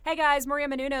Hey guys, Maria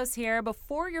Menounos here.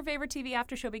 Before your favorite TV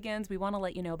after show begins, we want to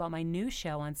let you know about my new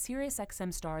show on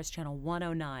SiriusXM Stars Channel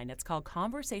 109. It's called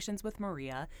Conversations with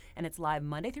Maria, and it's live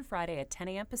Monday through Friday at 10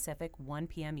 a.m. Pacific, 1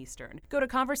 p.m. Eastern. Go to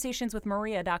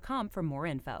conversationswithmaria.com for more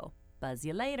info. Buzz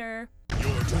you later.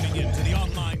 You're tuning in to the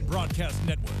online broadcast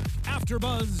network,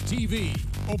 AfterBuzz TV.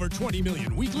 Over 20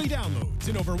 million weekly downloads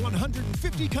in over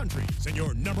 150 countries, and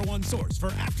your number one source for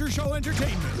after-show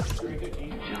entertainment.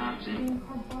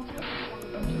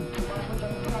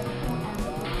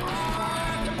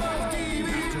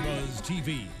 AfterBuzz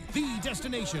TV, the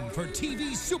destination for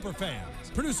TV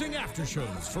superfans. Producing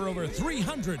after-shows for over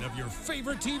 300 of your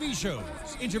favorite TV shows.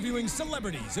 Interviewing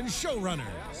celebrities and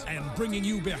showrunners. And bringing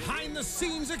you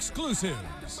behind-the-scenes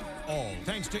exclusives. All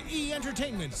thanks to E!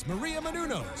 Entertainment's Maria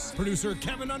Menounos, producer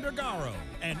Kevin Undergaro,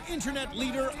 and internet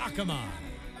leader Akamai.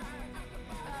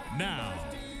 Now,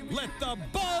 let the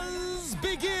buzz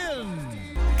begin!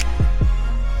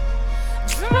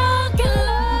 Drunk in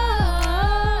love.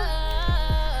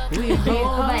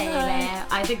 Oh, baby.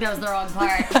 I think that was the wrong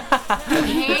part.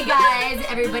 Hey, guys,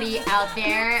 everybody out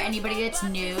there, anybody that's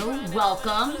new,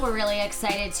 welcome. We're really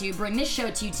excited to bring this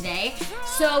show to you today.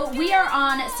 So we are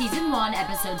on Season 1,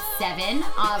 Episode 7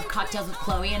 of Cocktails with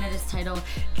Chloe, and it is titled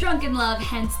Drunk in Love,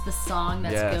 hence the song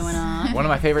that's going on. One of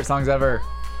my favorite songs ever.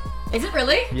 Is it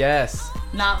really? Yes.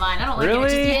 Not mine. I don't like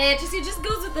really? it. It just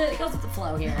goes with the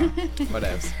flow here.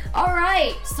 Whatevs. All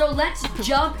right, so let's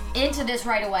jump into this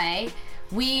right away.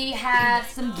 We have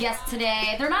some guests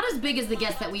today. They're not as big as the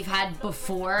guests that we've had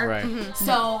before. Right.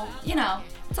 So, you know,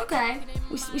 it's okay.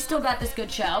 We still got this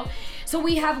good show. So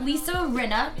we have Lisa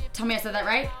Rinna. Tell me I said that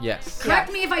right? Yes.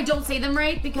 Correct me if I don't say them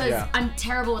right because Yeah. I'm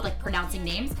terrible with pronouncing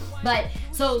names. But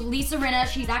so Lisa Rinna,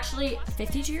 she's actually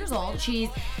 52 years old. She's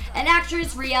an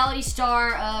actress, reality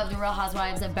star of The Real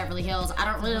Housewives of Beverly Hills. I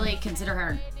don't really consider her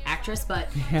an actress, but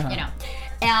you know.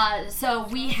 So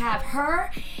we have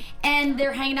her, and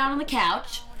they're hanging out on the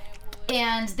couch,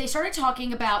 and they started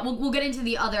talking about. We'll get into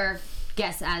the other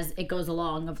guests as it goes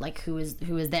along of who is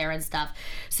there and stuff.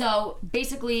 So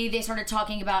basically, they started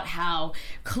talking about how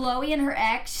Chloe and her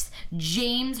ex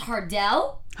James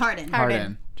Harden.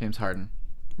 James Harden.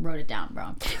 Wrote it down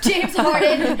wrong. James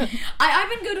Harden. I've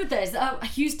been good with this.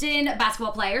 Houston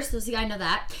basketball player, so see, I know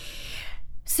that.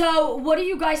 So, what do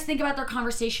you guys think about their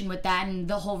conversation with that and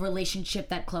the whole relationship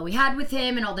that Chloe had with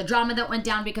him and all the drama that went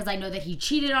down because I know that he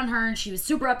cheated on her and she was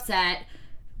super upset.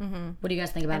 Mm-hmm. What do you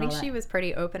guys think about all that? I think she was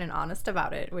pretty open and honest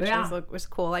about it, which was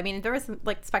cool. I mean, there was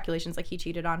speculations he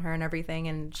cheated on her and everything,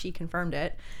 and she confirmed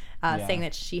it, saying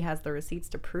that she has the receipts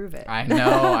to prove it. I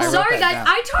know. Sorry, guys. Down.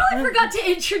 I totally forgot to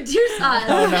introduce us.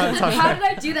 Oh, no, it's okay. How did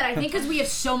I do that? I think because we have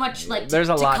so much There's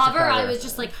a lot to cover. I was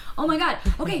just oh my god.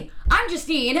 Okay, I'm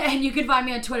Justine, and you can find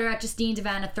me on Twitter at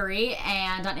JustineDavannah3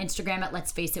 and on Instagram at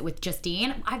Let's Face It with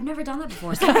Justine. I've never done that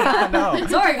before. So no.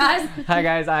 Sorry, guys. Hi,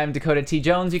 guys. I'm Dakota T.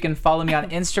 Jones. You can follow me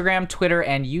on Instagram, Twitter,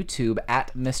 and YouTube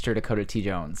at Mr. Dakota T.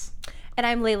 Jones. And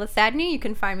I'm Layla Sadney. You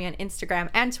can find me on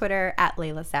Instagram and Twitter at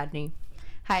Layla Sadney.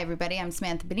 Hi, everybody. I'm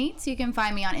Samantha Benitez. You can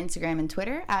find me on Instagram and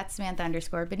Twitter at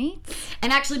Samantha_Benitez.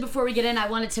 And actually, before we get in, I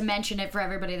wanted to mention it for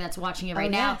everybody that's watching it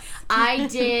right now. I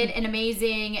did an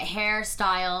amazing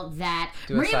hairstyle that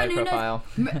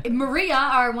Maria,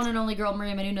 our one and only girl,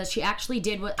 Maria Menounos, she actually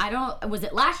did was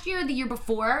it last year or the year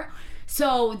before?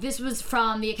 So this was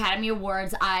from the Academy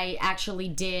Awards. I actually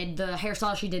did the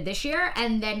hairstyle she did this year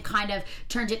and then kind of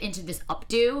turned it into this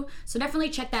updo. So definitely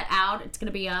check that out. It's going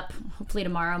to be up hopefully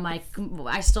tomorrow.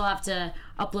 I still have to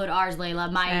upload ours,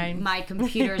 Layla. My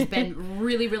computer's been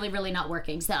really, really, really not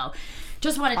working. So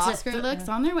just wanted Oscar looks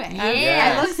on their way.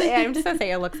 Yeah. I'm just going to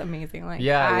say it looks amazing.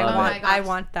 I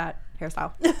want that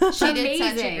hairstyle. She did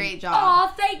such a great job.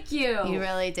 Oh, thank you. You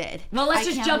really did. Well, let's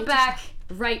just jump back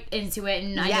right into it,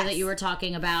 and I know that you were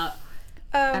talking about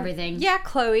everything. Yeah,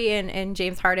 Chloe and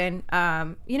James Harden.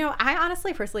 I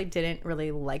honestly personally didn't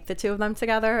really like the two of them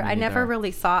together. I never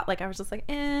really saw it. I was just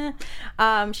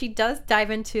She does dive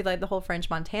into the whole French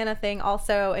Montana thing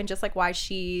also, and just why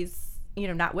she's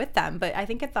not with them. But I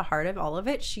think at the heart of all of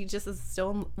it, she just is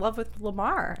still in love with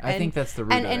Lamar. I think that's the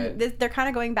root of it. And they're kind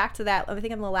of going back to that. I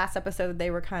think in the last episode, they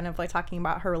were kind of talking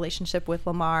about her relationship with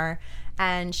Lamar,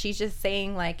 and she's just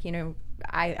saying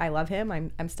I love him.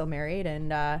 I'm still married, and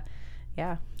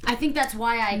yeah. I think that's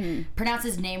why I pronounce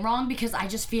his name wrong, because I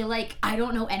just feel like I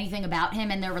don't know anything about him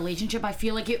and their relationship. I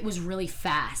feel like it was really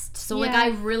fast. So I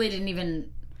really didn't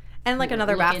even And like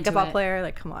another look into basketball it. player,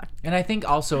 like come on. And I think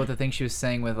also with the thing she was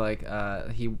saying with like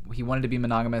he wanted to be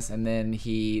monogamous and then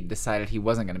he decided he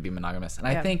wasn't going to be monogamous. And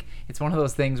I think it's one of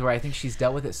those things where I think she's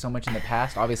dealt with it so much in the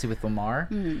past, obviously with Lamar.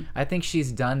 I think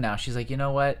she's done now. She's like, you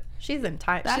know what? She's in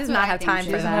time. That's She does what not I have think time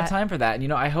she for does. She doesn't that. have time for that. And, you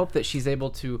know, I hope that she's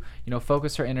able to, you know,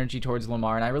 focus her energy towards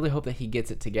Lamar. And I really hope that he gets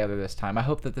it together this time. I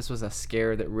hope that this was a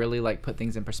scare that really, like, put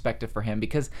things in perspective for him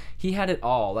because he had it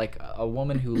all. Like, a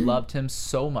woman who loved him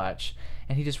so much,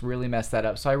 and he just really messed that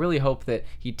up. So I really hope that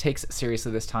he takes it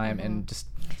seriously this time and just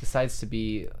decides to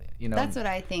be, you know. That's what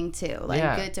I think too. Like,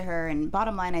 Yeah. good to her. And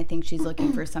bottom line, I think she's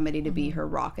looking for somebody to be her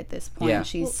rock at this point. Yeah.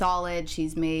 She's solid.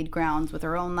 She's made grounds with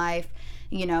her own life,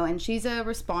 you know, and she's a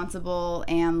responsible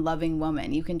and loving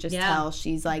woman. You can just tell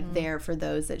she's like there for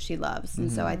those that she loves.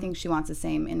 And so I think she wants the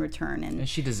same in return. And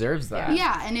she deserves that.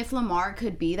 Yeah, and if Lamar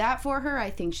could be that for her,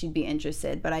 I think she'd be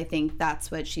interested. But I think that's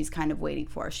what she's kind of waiting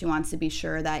for. She wants to be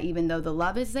sure that even though the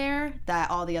love is there, that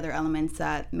all the other elements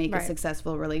that make a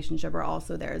successful relationship are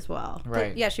also there as well.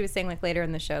 Right. Yeah, she was saying like later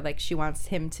in the show, like she wants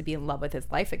him to be in love with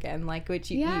his life again, like which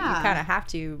you kind of have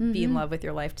to be in love with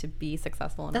your life to be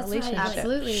successful in a relationship.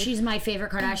 Absolutely. She's my favorite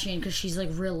Kardashian because she's like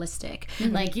realistic.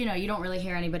 Like, you know, you don't really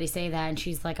hear anybody say that, and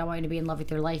she's like, I want you to be in love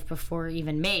with your life before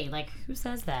even me. Like, who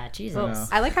says that? Jesus.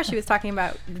 I like how she was talking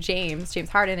about James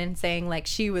Harden, and saying like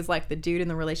she was like the dude in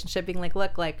the relationship, being like,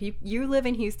 look, like you live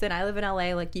in Houston, I live in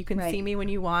LA, like you can see me when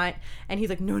you want. And he's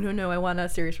like, no, I want a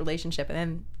serious relationship. And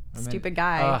then stupid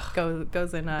guy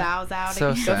goes and Bows out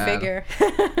So again. go sad. figure.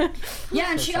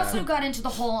 Yeah, and she also got into the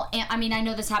whole, I mean, I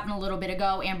know this happened a little bit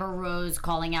ago, Amber Rose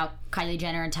calling out Kylie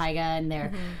Jenner and Tyga and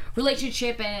their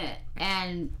relationship,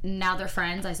 and now they're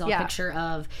friends. I saw a picture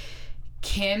of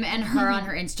Kim and her on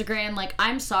her Instagram. Like,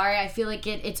 I'm sorry, I feel like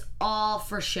it's all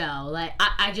for show. Like,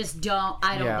 I just don't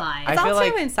buy it. It's I feel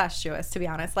also like incestuous, to be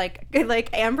honest. Like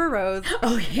Amber Rose.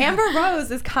 Oh, yeah. Amber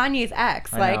Rose is Kanye's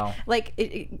ex. I know.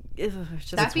 It's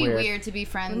just That'd be weird. weird to be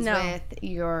friends with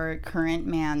your current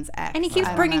man's ex. and he keeps I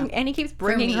don't bringing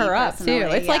know. her me, up too.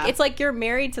 personally, It's like you're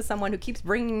married to someone who keeps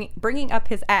bringing up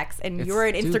his ex, and you're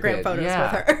in Instagram stupid, photos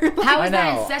yeah. with her. How I is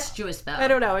that know. incestuous, though? I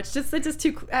don't know. It's just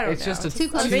too. I don't know. It's just Too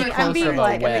close for I'm being of a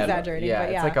like web. exaggerating, Yeah,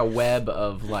 but yeah. it's like a web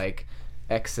of like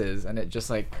exes, and it just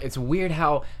like it's weird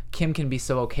how Kim can be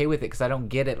so okay with it because I don't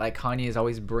get it. Like Kanye is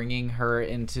always bringing her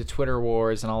into Twitter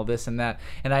wars and all this and that,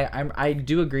 and I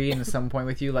do agree in some point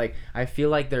with you. Like I feel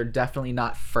like they're definitely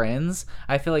not friends.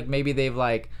 I feel like maybe they've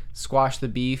like squashed the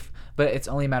beef, but it's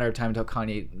only a matter of time until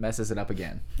Kanye messes it up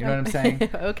again. You know what I'm saying?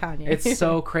 Oh, Kanye. It's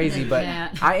so crazy, but Yeah.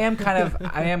 I am kind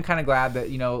of glad that,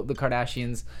 you know, the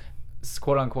Kardashians,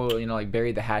 quote unquote, you know, like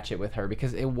buried the hatchet with her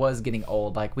because it was getting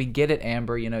old. Like, we get it,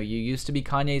 Amber, you know, you used to be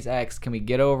Kanye's ex. Can we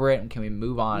get over it and can we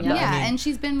move on? Yeah. But, I mean, and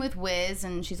she's been with Wiz,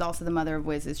 and she's also the mother of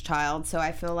Wiz's child. So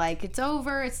I feel like it's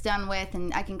over, it's done with,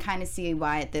 and I can kind of see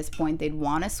why at this point they'd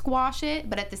want to squash it.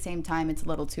 But at the same time, it's a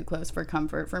little too close for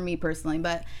comfort for me personally.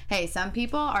 But hey, some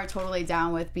people are totally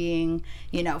down with being,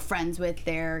 you know, friends with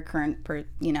their current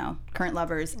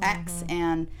lover's ex,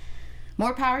 and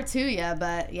more power to you.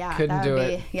 But yeah, Couldn't that do would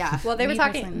be it. yeah. Well, they were Me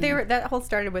talking. personally, That whole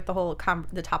started with the whole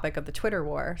the topic of the Twitter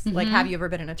wars. Like, have you ever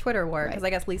been in a Twitter war? Because I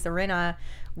guess Lisa Rinna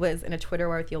was in a Twitter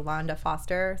war with Yolanda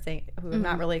Foster, who I'm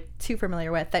not really too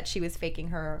familiar with, that she was faking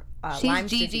her she's Lyme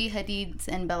Gigi disease. Hadid's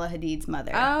and Bella Hadid's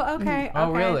mother. Oh, okay. Oh,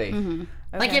 okay. really?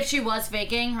 Like, if she was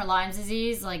faking her Lyme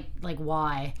disease, like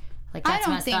why? Like, I that's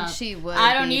don't messed think up. she would.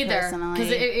 I don't be either. personally.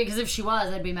 Because if she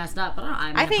was, I'd be messed up. But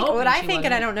I think hoping what I she think,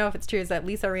 and I wasn't. don't know if it's true, is that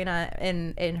Lisa Rinna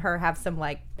and her have some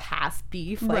like past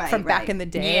beef, like Right, from back right. in the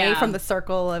day, Yeah. from the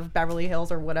circle of Beverly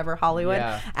Hills or whatever Hollywood,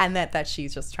 Yeah. and that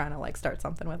she's just trying to like start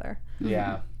something with her.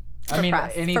 Yeah. I mean,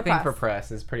 press, for anything press. for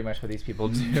press is pretty much what these people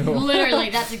do. Literally,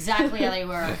 that's exactly how they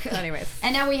work. Anyways.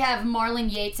 And now we have Marlon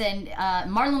Yates and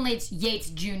Marlon Yates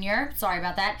Jr. Sorry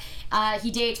about that. He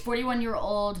dates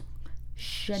 41-year-old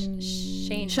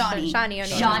Shawnee. O'Neal.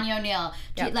 Shawnee O'Neal.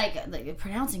 Yep. Like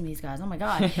pronouncing these guys, oh my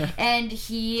god. And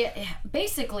he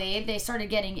basically, they started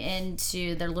getting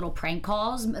into their little prank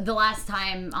calls. The last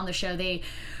time on the show, they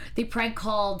prank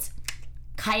called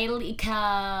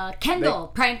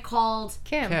Kendall prank called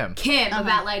Kim.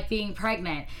 about like being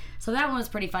pregnant. So that one was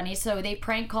pretty funny. So they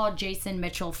prank called Jason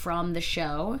Mitchell from the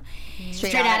show,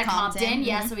 Straight Outta Compton.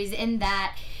 Yeah, so he's in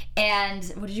that. And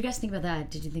what did you guys think about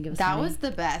that? Did you think it was That funny? was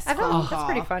the best. I thought phone it was call.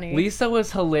 pretty funny. Lisa was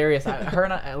hilarious. Her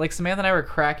and I, like Samantha and I were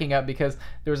cracking up because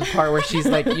there was a part where she's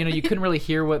like, you couldn't really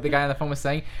hear what the guy on the phone was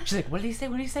saying. She's like, what did he say?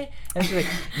 What did he say? And she's like,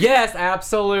 yes,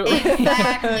 absolutely.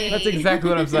 Exactly. That's exactly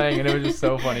what I'm saying. And it was just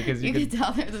so funny because You you could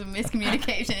tell there was a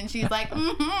miscommunication, and she's like,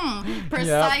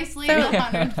 precisely the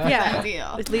 100%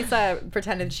 deal. Lisa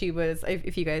pretended she was,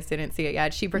 if you guys didn't see it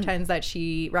yet, she pretends that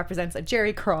she represents a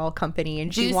Jerry curl company,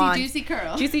 and she wants Juicy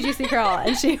curl. Juicy curl,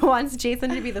 and she wants Jason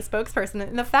to be the spokesperson.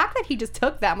 And the fact that he just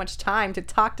took that much time to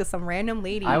talk to some random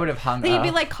lady, I would have hung he'd be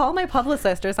up. like, call my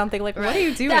publicist or something. Like, what are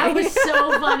you doing? That was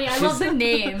so funny. I love the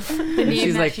name. The name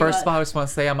She's that like, she first was. of all, I just want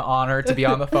to say I'm honored to be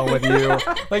on the phone with you.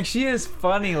 Like, she is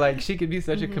funny. Like, she could be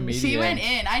such a comedian. She went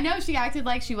in. I know she acted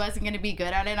like she wasn't going to be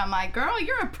good at it. I'm like, girl,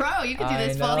 you're a pro. You can do I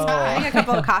this full know. I think time. a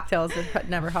couple of cocktails would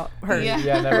never hurt. Yeah.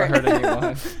 Yeah, never heard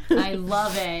anyone. I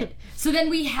love it. So then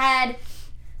we had.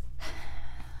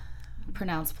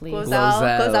 Pronounce, please.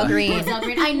 Glozell Green. Glozell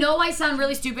Green. I know I sound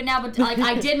really stupid now, but like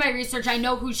I did my research. I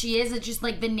know who she is. It's just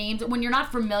like the names. When you're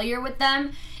not familiar with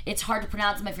them, it's hard to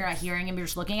pronounce them if you're not hearing them. You're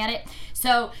just looking at it.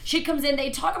 So she comes in. They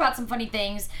talk about some funny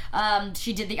things.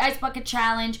 She did the Ice Bucket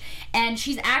Challenge, and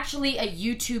she's actually a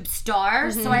YouTube star.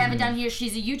 So I have it down here.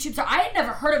 She's a YouTube star. I had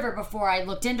never heard of her before I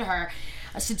looked into her.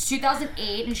 Since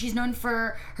 2008, and she's known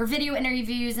for her video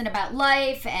interviews and about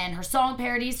life and her song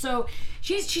parodies. So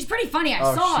she's pretty funny.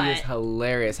 I saw she it. is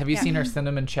hilarious. Have you seen her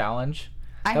Cinnamon Challenge?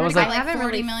 I That heard was it got like- like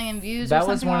 40 million views or That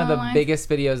something was one of the along lines. biggest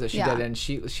videos that she Yeah. did, and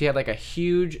she had like a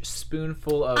huge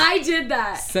spoonful of I did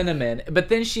that. cinnamon, but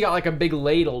then she got like a big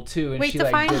ladle too, and Wait, she to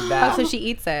like find. did that. Oh, so she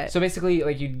eats it. So basically,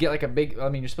 like you'd get like a big. I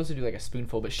mean, you're supposed to do like a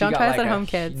spoonful, but she Don't got try like this at a home,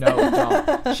 kids. No,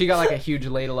 don't. She got like a huge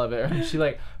ladle of it. And she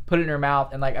like put it in her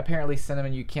mouth, and like apparently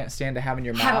cinnamon you can't stand to have in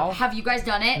your mouth. Have you guys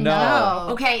done it? No.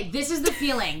 Okay, this is the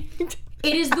feeling.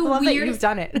 It is the I love that weirdest. you've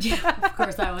done it. Yeah, of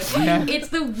course I would. It's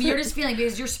the weirdest feeling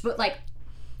because you're like,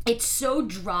 it's so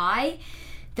dry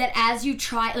that as you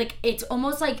try, like it's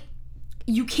almost like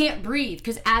you can't breathe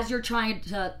because as you're trying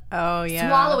to Oh yeah.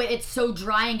 swallow it, it's so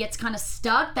dry and gets kind of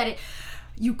stuck that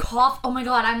you cough. Oh my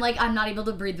god, I'm not able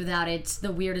to breathe without it. It's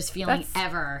the weirdest feeling That's-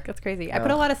 ever. That's crazy. I put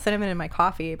a lot of cinnamon in my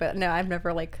coffee, but no, I've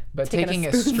never like. But taken taking a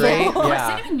it spoonful. straight, Oh, yeah.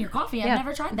 cinnamon in your coffee. I've Yeah.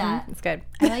 never tried that. It's good.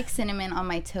 I like cinnamon on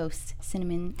my toast.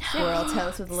 Cinnamon swirl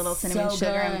toast with a little cinnamon So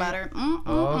sugar good. and butter.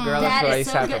 Oh, girl, That that's what I is used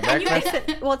so to have good. for And you guys-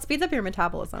 breakfast. Well, it speeds up your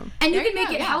metabolism. And you There can you make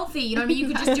go, it yeah. healthy. You know what I mean? You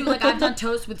could just do like I've done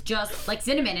toast with just like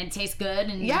cinnamon and it tastes good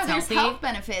and Yeah, it's there's healthy. health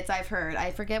benefits I've heard.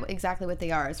 I forget exactly what they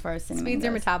are as far as cinnamon Speeds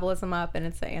your goes. metabolism up, and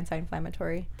it's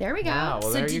anti-inflammatory. There we go. Wow,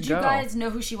 well, So there did you you go. guys know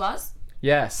who she was?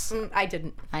 Yes. I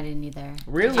didn't. I didn't either.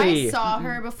 Really? I saw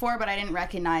her before, but I didn't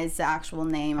recognize the actual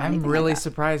name. Or I'm anything really like that.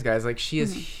 surprised, guys. Like she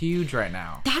is huge right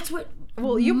now. That's what.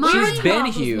 Well, you. She's been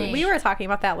boggles huge. me. We were talking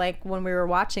about that like when we were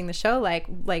watching the show,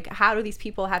 like how do these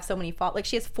people have so many like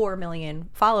she has 4 million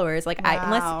followers, like Wow.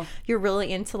 unless you're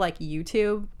really into like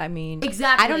YouTube, I mean,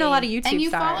 Exactly. I don't know a lot of YouTube And you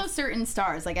stars. follow certain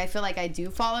stars. Like I feel like I do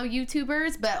follow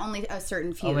YouTubers, but only a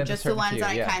certain few. Only the Just the certain ones few,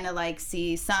 that yeah. I kind of like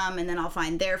see some, and then I'll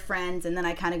find their friends, and then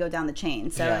I kind of go down the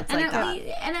chain. So Yeah. it's And, like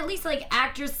at least like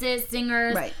actresses,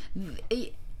 singers, Right.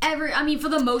 I mean, for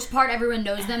the most part, everyone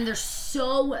knows them. There's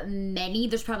so many.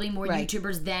 There's probably more Right.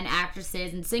 YouTubers than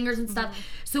actresses and singers and stuff.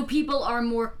 So people are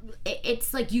more.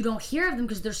 It's like you don't hear of them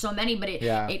because there's so many. But it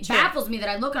Yeah. baffles me that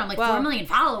I look and I'm like Well- 4 million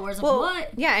followers. Like, Well, what?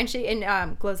 yeah, and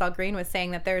Glozell Green was saying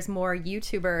that there's more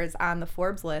YouTubers on the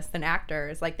Forbes list than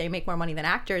actors. Like they make more money than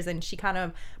actors, and she kind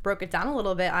of broke it down a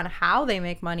little bit on how they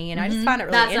make money, and I just found it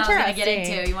really That's what I was interesting. gonna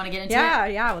get into. You want to get into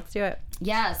it? Yeah, let's do it.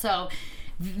 Yeah, so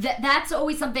that's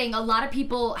always something. A lot of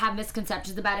people have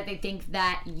misconceptions about it. They think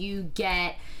that you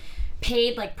get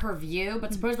paid like per view,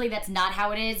 but supposedly that's not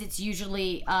how it is. It's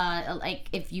usually like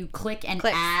if you click an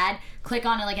ad, click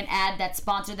on like an ad that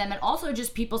sponsored them, and also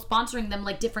just people sponsoring them,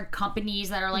 like different companies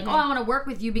that are like, oh, I want to work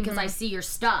with you because I see your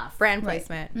stuff. Brand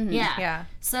placement. Yeah. Yeah.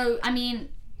 So I mean,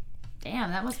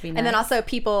 damn, that must be nice. And then also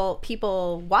people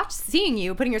watch seeing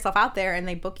you putting yourself out there, and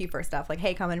they book you for stuff like,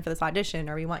 hey, come in for this audition,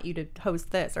 or we want you to host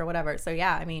this or whatever. So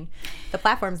yeah, I mean, the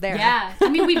platform's there. Yeah, I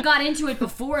mean, we've got into it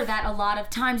before that a lot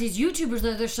of times these YouTubers,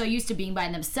 they're so used to being by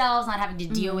themselves, not having to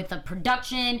deal with the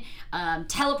production,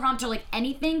 teleprompter, like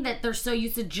anything, that they're so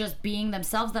used to just being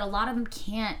themselves that a lot of them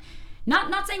can't.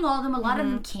 Not saying all of them, a lot of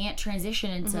them can't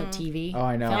transition into TV. Oh,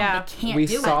 I know. Film. Yeah. They can't We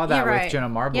do saw it. that You're with right. Jenna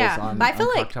Marbles Yeah, on, but I feel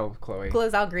on like Cocktail with Chloe.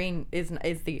 Glozell Green is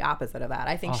the opposite of that.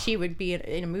 I Oh. think she would be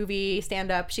in a movie, stand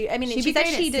up. She She'd said be great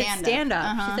she at did stand-up. stand up.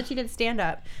 Uh-huh. She said she did stand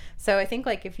up. So I think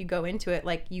like if you go into it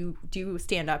like you do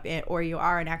stand up or you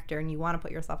are an actor and you want to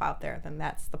put yourself out there, then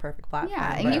that's the perfect platform.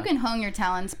 Yeah, and you can hone your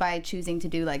talents by choosing to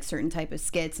do like certain type of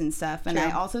skits and stuff. And I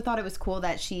also thought it was cool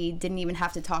that she didn't even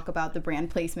have to talk about the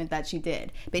brand placement that she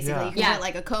did. Basically, you can put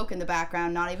like a Coke in the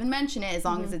background, not even mention it, as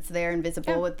long as it's there and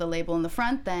visible with the label in the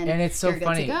front. Then and it's so you're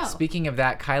funny. Good to go. Speaking of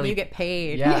that, Kylie, you get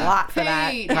paid a lot for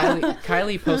that.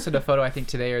 Kylie posted a photo I think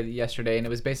today or yesterday, and it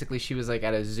was basically she was like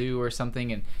at a zoo or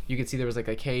something, and you could see there was like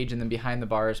a cage, and then behind the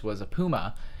bars was a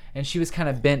puma, and she was kind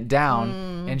of bent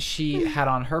down, and she had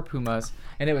on her Pumas,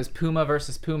 and it was Puma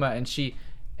versus Puma, and she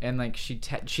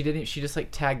just like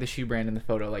tagged the shoe brand in the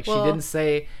photo, like she didn't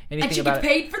say anything and she about gets it.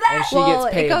 paid for that. And she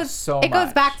gets paid so much. It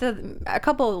goes back to a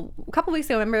couple weeks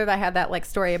ago. Remember I had that like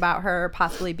story about her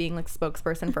possibly being like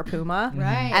spokesperson for Puma,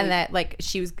 Right? And that like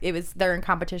they're in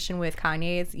competition with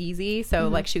Kanye's Yeezy, so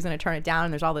like she was gonna turn it down.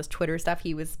 And there's all this Twitter stuff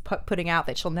he was putting out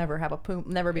that she'll never have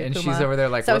never be a and Puma. she's over there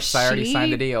like, whoops, I already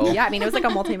signed the deal. Yeah, I mean it was like a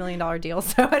multi-million-dollar deal,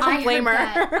 so I don't blame her.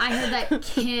 I heard that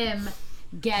Kim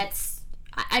gets,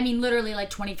 I mean, literally like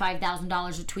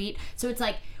 $25,000 a tweet. So it's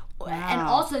like, and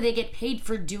also they get paid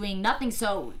for doing nothing.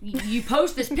 So you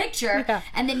post this picture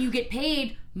and then you get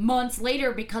paid months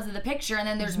later because of the picture. And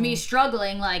then there's me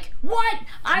struggling like, what?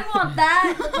 I want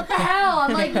that. What the hell?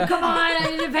 I'm like, come on, I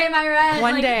need to pay my rent.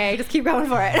 One day, just keep going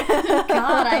for it.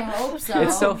 God, I hope so.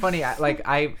 It's so funny.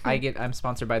 I'm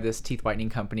sponsored by this teeth whitening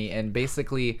company, and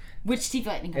basically, Which teeth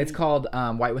whitening company? it's called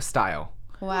White with Style.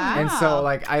 Wow. And so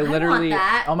like I literally want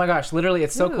that. oh my gosh, literally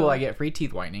it's so cool. I get free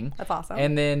teeth whitening. That's awesome.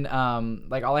 And then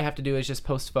like all I have to do is just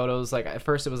post photos. Like at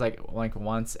first it was like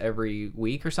once every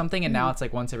week or something, and now it's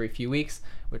like once every few weeks.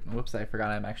 Whoops, I forgot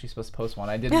I'm actually supposed to post one.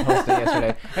 I didn't post it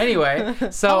yesterday. Anyway,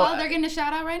 so well, they're getting a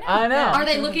shout out right now. I know. Are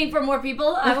they looking for more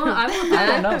people? I want I that.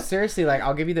 don't know. Seriously, like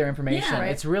I'll give you their information. Yeah,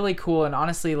 right. It's really cool, and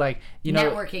honestly, like you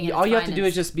know, Networking at all you have its to do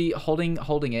is finest. just be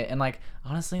holding it, and like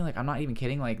honestly, like I'm not even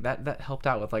kidding. Like that helped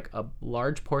out with like a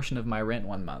large portion of my rent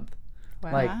one month.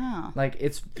 Wow. Like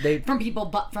it's they From people,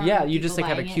 but from yeah, you people just like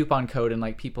have a buying it. coupon code, and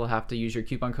like people have to use your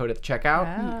coupon code at the checkout,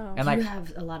 Wow. and like You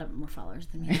have a lot of more followers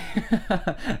than me.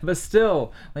 but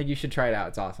still, like you should try it out.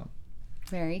 It's awesome.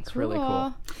 Very cool. It's really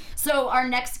cool. So our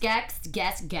next guest,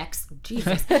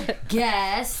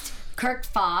 Kirk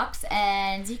Fox,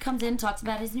 and he comes in and talks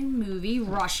about his new movie,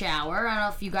 Rush Hour. I don't know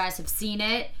if you guys have seen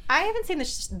it. I haven't seen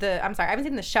I haven't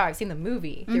seen the show. I've seen the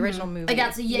movie, the original movie.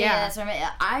 That's that's what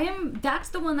I mean. That's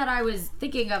the one that I was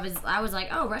thinking of. Is I was like,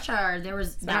 oh, Rush Hour. There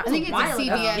was that. I think it's a while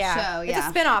ago. CBS show. It's Yeah.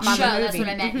 a spinoff on Show, the movie. that's what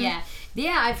I meant.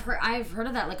 Yeah. I've heard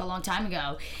of that like a long time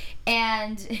ago,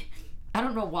 and I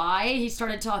don't know why he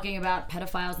started talking about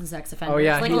pedophiles and sex offenders. Oh,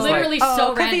 yeah, like he's literally Oh, so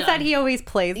because random. he said he always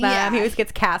plays them. Yeah. He always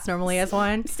gets cast normally as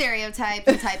one. Stereotyped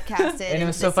and typecasted. And it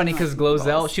was so funny because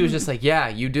Glozell, she was just like, yeah,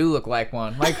 you do look like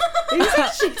one. Like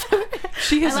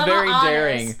she is I love very how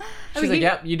daring. honest. She's like,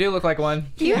 yep, you do look like one.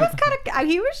 He was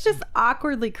he was just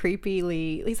awkwardly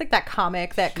creepily. He's like that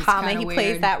comic he kinda plays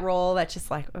weird. that role that's just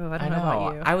like, oh, I don't know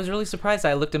about you. I was really surprised.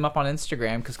 I looked him up on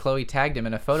Instagram because Chloe tagged him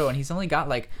in a photo, and he's only got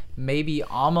like maybe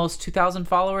almost 2,000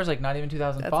 followers, like not even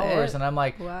 2,000 followers. it? And I'm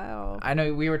like, Wow. I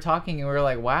know we were talking and we were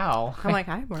like, wow. I'm like,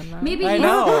 I have more than that. Maybe I he's,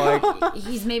 know,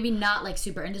 he's maybe not like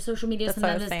super into social media. That's what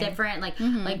I Sometimes was it's saying.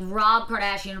 different. Like Rob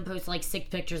Kardashian posts like 6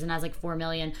 pictures and has like 4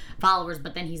 million followers,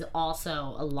 but then he's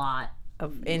also a lot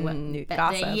in that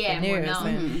gossip, more and news. known.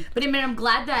 And, But I mean, I'm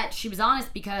glad that she was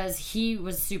honest because he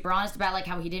was super honest about like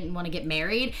how he didn't want to get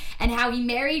married and how he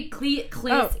married Clint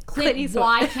Eastwood.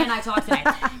 Why can't I talk today?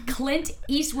 Clint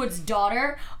Eastwood's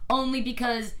daughter only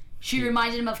because she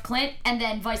reminded him of Clint, and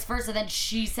then vice versa. Then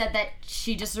she said that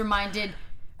she just reminded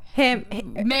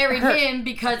married him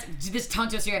because this tongue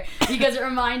twister because it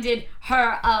reminded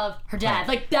her of her dad.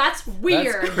 Like that's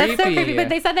weird. That's so creepy. Creepy. But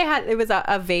they said it was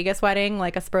a Vegas wedding,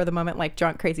 like a spur of the moment, like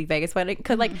drunk, crazy Vegas wedding.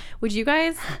 Could like, would you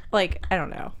guys like? I don't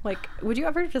know. Like, would you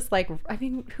ever just like? I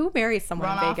mean, who marries someone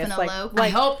Run in off Vegas? and Like, elope? I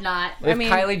hope not. If mean-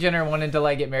 Kylie Jenner wanted to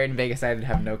like get married in Vegas, I'd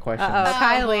have no questions.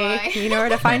 Kylie, boy. you know where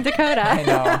to find Dakota. I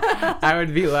know. I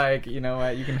would be like, you know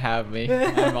what? You can have me.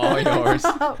 I'm all yours.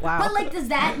 Oh, wow. But like, does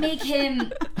that make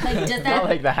him like? Does Not that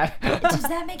like that. does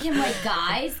that make him like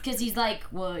guys? Because he's like,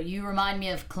 well, you remind me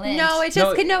of Clint. No, it's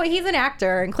just No. no. He's an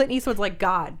actor, and Clint Eastwood's like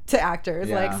God to actors.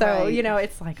 Yeah. Like so, Right. you know,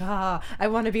 it's like I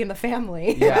want to be in the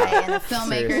family. Yeah. Right, and a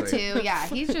filmmaker Seriously. too. Yeah,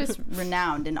 he's just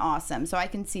renowned and awesome. So I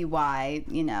can see why,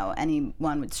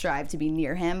 anyone would strive to be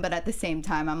near him. But at the same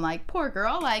time, I'm like, poor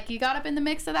girl, like you got up in the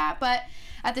mix of that. But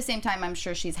at the same time, I'm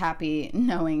sure she's happy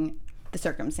knowing the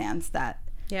circumstance that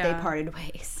Yeah. they parted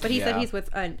ways. But he said Yeah. he's with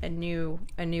a new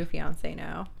fiance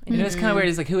now. And it's kind of weird.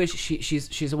 He's like, who is she?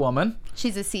 She's a woman.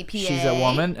 She's a CPA. She's a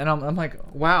woman. And I'm like,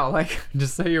 wow, like,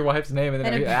 just say your wife's name. And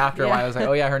then after a while, I was like,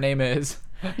 oh, yeah, her name is.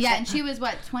 Yeah, and she was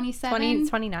what, 27?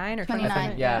 29 or 29.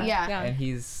 27. Yeah. And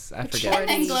he's, I forget. And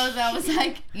then Glozell was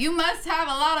like, you must have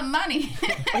a lot of money.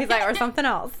 He's like, or something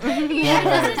else.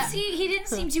 He didn't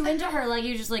seem too into her. Like,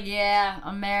 he was just like, yeah,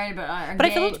 I'm married, but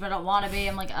engaged, but I don't want to be.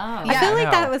 I'm like, oh. I feel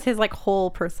like that was his like whole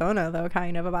persona though,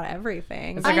 kind of about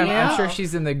everything. It's like, I'm sure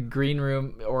she's in the green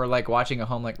room or like watching at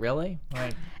home, like, really?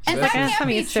 Like, and that's that can't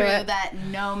be used to true it. that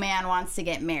no man wants to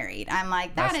get married. I'm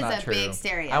like, that That's is not a true. big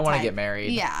stereotype. I want to get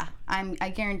married. Yeah,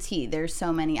 I guarantee there's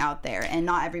so many out there, and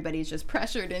not everybody's just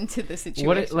pressured into the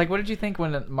situation. What did you think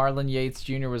when Marlon Yates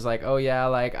Jr. was like, oh yeah,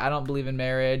 like, I don't believe in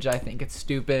marriage. I think it's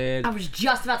stupid. I was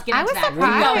just about to get I into was that. What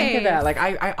do you surprised. think of that? Like,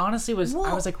 I honestly was,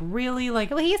 I was like, really?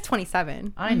 Like, Well, he is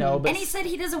 27. I know, but And he said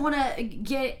he doesn't want to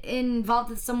get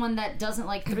involved with someone that doesn't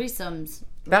like threesomes.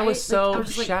 that right? was so I was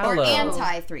just like, shallow. Or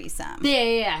anti-threesome.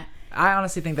 Yeah. I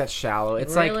honestly think that's shallow.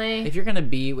 It's Really? like, if you're gonna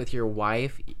be with your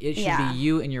wife, it should Yeah. be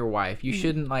you and your wife. You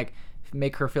shouldn't like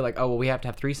make her feel like, oh well, we have to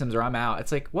have threesomes or I'm out.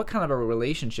 It's like, what kind of a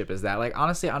relationship is that? Like,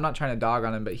 honestly, I'm not trying to dog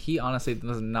on him, but he honestly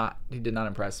did not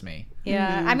impress me.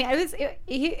 Yeah, I mean,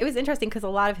 it was interesting because a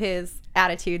lot of his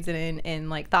attitudes and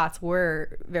like thoughts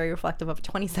were very reflective of a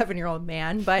 27-year-old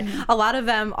man, but a lot of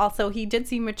them also he did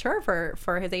seem mature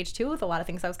for his age too with a lot of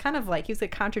things. I was kind of like he was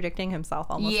like contradicting himself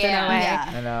almost in a way. Yeah.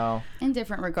 I know. In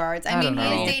different regards. I mean, don't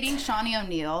he know. is dating Shawnee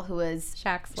O'Neal, who was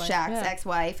Shaq's wife,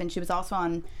 ex-wife, and she was also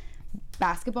on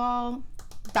Basketball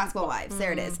Wives.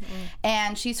 There it is.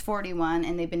 And she's 41,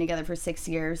 and they've been together for 6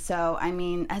 years. So, I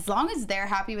mean, as long as they're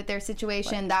happy with their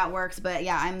situation, that works. But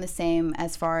yeah, I'm the same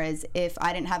as far as if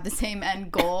I didn't have the same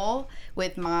end goal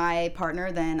with my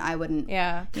partner, then I wouldn't.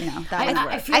 Yeah. You know, that would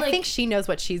work. feel I like think she knows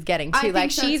what she's getting I too.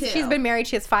 Like think so, too. she's been married,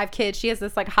 she has 5 kids, she has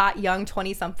this like hot young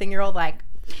 20-something-year-old like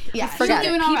Yeah, forget she's it.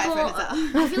 doing all right people, for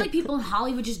herself. I feel like people in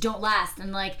Hollywood just don't last,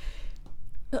 and like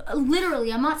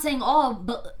literally, I'm not saying all,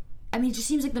 but I mean, it just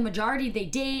seems like the majority they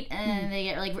date and they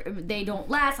get like they don't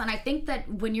last. And I think that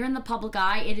when you're in the public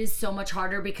eye, it is so much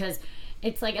harder because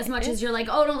it's like as much as you're like,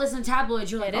 oh, don't listen to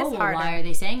tabloids, you're like, It is oh, well, harder. why are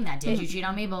they saying that? Did you cheat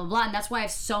on me? Blah blah blah. And that's why I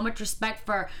have so much respect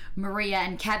for Maria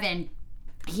and Kevin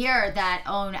here that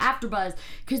own AfterBuzz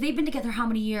because they've been together how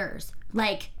many years?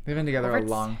 Like They've been together a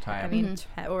long time. I mean,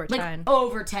 over 10.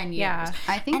 over 10 years. Yeah.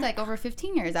 I think like over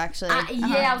 15 years, actually.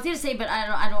 Yeah, I was gonna say, but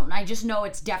I don't. I just know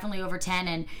it's definitely over 10,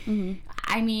 and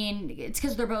I mean, it's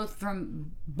because they're both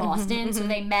from Boston, so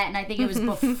they met, and I think it was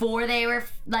before they were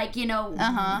like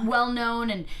well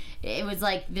known, and it was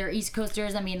like they're East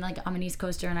Coasters. I mean, like I'm an East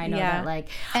Coaster, and I know that like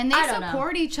and they I don't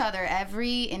support each other.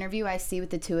 Every interview I see with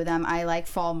the two of them, I like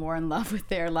fall more in love with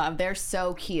their love. They're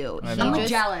so cute. I He know. I'm just-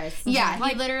 jealous. Yeah,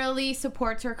 he literally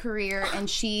supports her career, and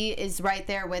she is right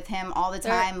there with him all the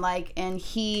time. Like, and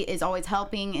he is always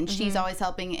helping, and she's always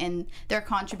helping, and their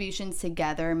contributions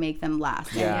together make them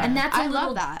last. Yeah. And that's I a little,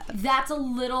 love that. That's a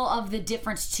little of the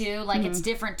difference too. Like it's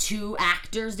different two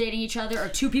actors dating each other, or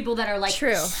two people that are like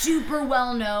True. super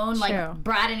well known, True. like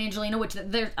Brad and Angelina. Which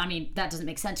they're, I mean, that doesn't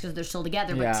make sense because they're still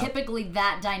together. But Yeah. typically,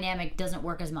 that dynamic doesn't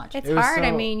work as much. It's It was hard.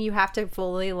 I so- mean, you have to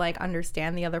fully like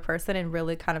understand the other person and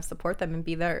really kind of support them and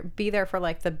be there for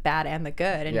like the bad and the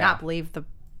good and Yeah. not believe the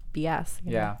BS.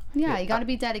 you know? Yeah. Yeah, you got to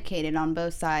be dedicated on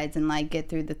both sides and like get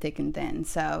through the thick and thin.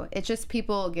 So it's just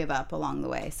people give up along the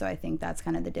way. So I think that's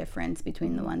kind of the difference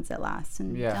between the ones that last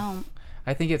and Yeah. don't.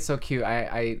 I think it's so cute.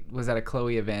 I was at a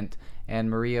Chloe event and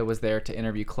Maria was there to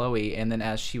interview Chloe, and then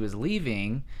as she was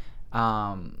leaving,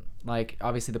 like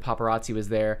obviously the paparazzi was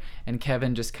there, and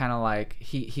Kevin just kind of like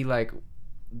he like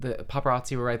the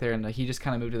paparazzi were right there, and he just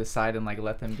kind of moved to the side and like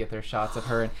let them get their shots of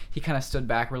her, and he kind of stood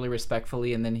back really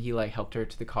respectfully, and then he like helped her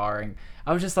to the car, and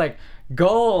I was just like,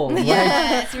 gold. Like,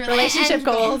 Yes, Relationship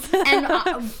goals. And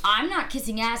I'm not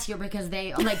kissing ass here because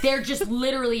they're just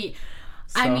literally.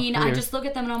 I So mean, I weird. just look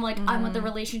at them and I'm like, I want the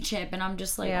relationship, and I'm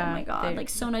just like, Yeah, oh my god, they- like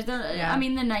so nice. They're, Yeah. I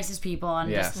mean, the nicest people, and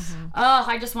Yes. just, oh,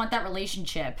 I just want that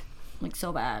relationship, like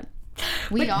so bad.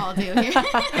 we all do here.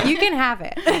 You can have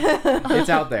it. it's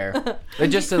out there.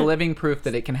 It's just a living proof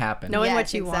that it can happen. Knowing Yes,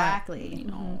 what you exactly.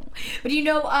 But you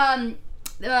know,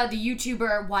 the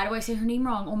YouTuber, why do I say her name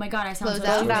wrong? Oh my god, I sound so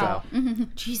Glozell. stupid. So,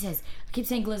 Jesus, I keep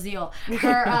saying Glazeel.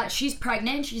 Her, she's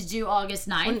pregnant. She's due August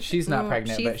 9th. she's not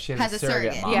pregnant, She's- but she has has a a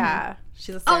surrogate surrogate. mom. Yeah.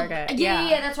 She's a Oh, surrogate.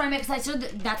 yeah, that's what I meant. Cause I said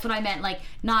that's what I meant. Like,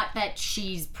 not that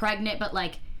she's pregnant, but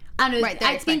like, I don't know. Right, they're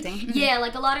I think, expecting. yeah,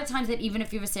 like a lot of times that even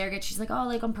if you have a surrogate, she's like, oh,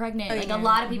 like I'm pregnant. Like a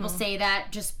lot of people say that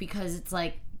just because it's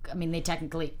like I mean, they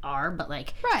technically are, but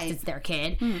like, Right. it's their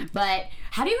kid. But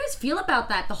how do you guys feel about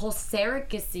that? The whole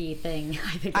surrogacy thing.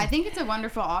 I think it's a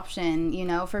wonderful option, you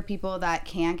know, for people that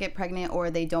can't get pregnant or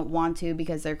they don't want to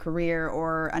because their career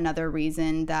or another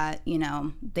reason that, you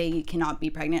know, they cannot be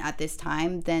pregnant at this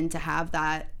time, then to have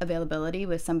that availability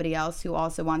with somebody else who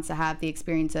also wants to have the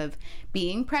experience of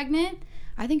being pregnant.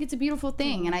 I think it's a beautiful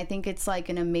thing, and I think it's like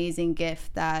an amazing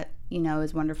gift that, you know,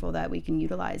 is wonderful that we can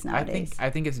utilize nowadays. I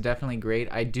think it's definitely great.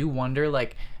 I do wonder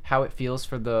like how it feels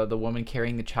for the woman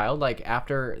carrying the child, like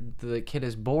after the kid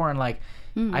is born. Like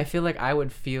I feel like I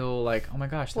would feel like, oh my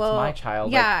gosh, that's my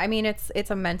child. Yeah, like, I mean it's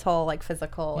a mental, like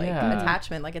physical, like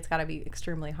attachment. Like it's got to be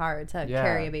extremely hard to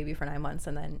carry a baby for 9 months,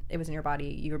 and then it was in your body,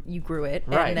 you grew it,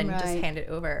 and then just hand it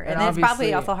over. And then it's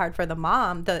probably also hard for the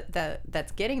mom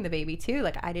that's getting the baby too.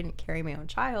 Like I didn't carry my own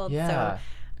child, so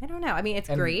I don't know. I mean, it's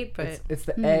great, but it's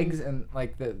the eggs and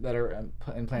like that are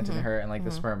implanted in her and like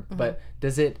the sperm. But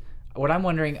does it? What I'm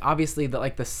wondering, obviously,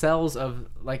 the cells of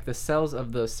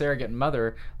the surrogate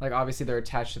mother, like obviously they're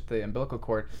attached to the umbilical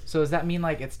cord. So does that mean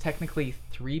like it's technically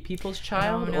 3 people's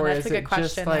child, no, or that's is a good it question.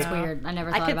 just like That's weird. I never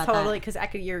thought about totally,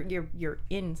 that. because you're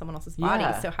in someone else's body,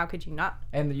 so how could you not?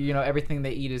 And you know everything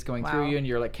they eat is going through you, and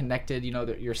you're like connected. You know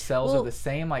that your cells are the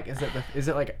same. Like is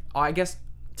it like I guess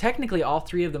technically all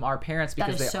 3 of them are parents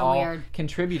because they all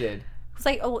contributed. It's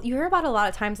like you hear about a lot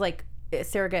of times like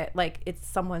surrogate, like it's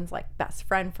someone's like best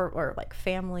friend or like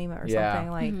family or something.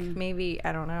 Like maybe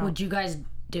I don't know. Would you guys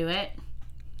do it?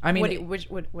 I mean,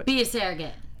 would Be a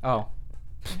surrogate. Oh.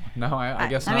 No, I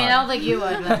guess not. I mean, I don't think you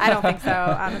would. But I don't think so,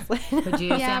 honestly. would you?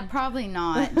 Yeah, Sam? probably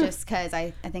not. Just because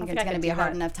I think it's going to be a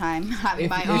hard enough time having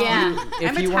my own.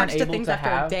 If I'm you weren't attached to able things to after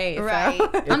have, a day, Right.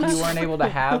 if you weren't able to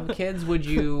have kids, would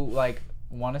you like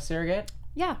want a surrogate?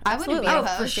 Yeah, I wouldn't be Oh,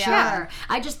 opposed. for sure. Yeah.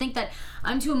 I just think that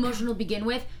I'm too emotional to begin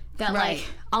with. That Right. like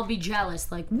I'll be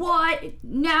jealous. Like what?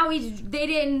 Now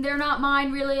they're not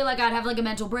mine really. Like I'd have like a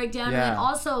mental breakdown. And then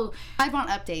also I'd want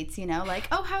updates, you know, like,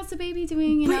 oh, how's the baby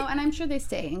doing, you know, and I'm sure they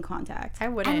stay in contact. I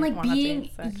wouldn't. and like want being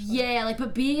updates, actually.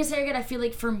 but being a surrogate, I feel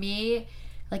like for me,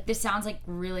 like this sounds like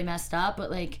really messed up,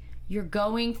 but like you're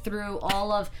going through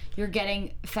you're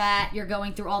getting fat, you're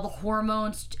going through all the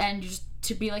hormones, and just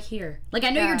to be like here. Like I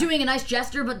know you're doing a nice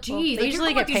gesture, but geez, They like,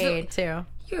 usually you're get paid too.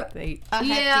 A hefty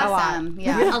Yeah. sum.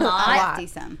 Yeah. A lot? A hefty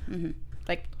sum. Mm-hmm.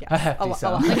 Like A hefty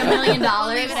sum. like $1 million. We'll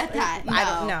leave it at that. No. I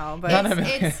don't know, but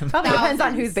It's probably depends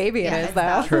on whose baby it is,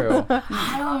 though. True.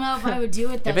 I don't know if I would do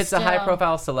it though. If it's still. a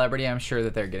high-profile celebrity, I'm sure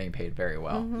that they're getting paid very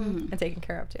well. And taken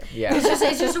care of too. Yeah.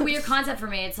 it's just a weird concept for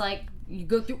me. It's like you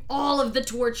go through all of the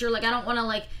torture. Like I don't want to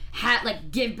like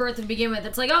give birth to begin with.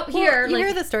 It's like here. You like,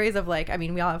 hear the stories of like, I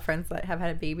mean, we all have friends that have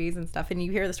had babies and stuff, and you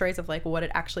hear the stories of like what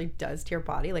it actually does to your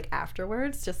body, like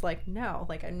afterwards. Just like no,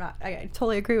 like I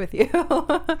totally agree with you.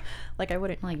 Like I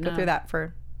wouldn't Like, go no. through that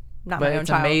for not But my own it's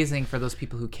child. amazing for those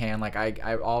people who can. Like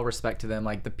I all respect to them.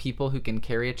 Like the people who can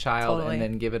carry a child Totally. and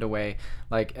then give it away.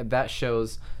 Like that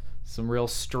shows some real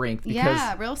strength. Because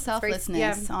Yeah, real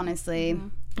selflessness, honestly.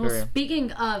 Well, Very.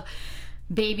 speaking of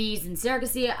babies and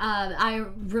surrogacy, I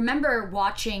remember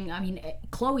watching. I mean,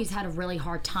 Chloe's had a really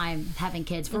hard time having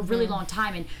kids for a really long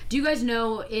time. And do you guys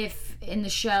know if in the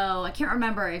show, I can't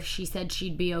remember if she said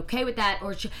she'd be okay with that,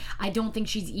 or I don't think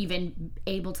she's even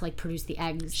able to like produce the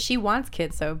eggs. She wants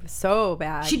kids so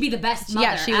bad. She'd be the best mother.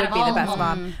 Yeah, she out would of be all the of best them.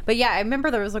 mom. But yeah, I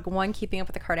remember there was like one Keeping Up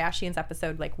with the Kardashians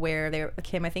episode, like where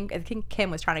I think Kim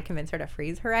was trying to convince her to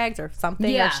freeze her eggs or something.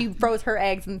 Yeah. Or she froze her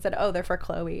eggs and said, "Oh, they're for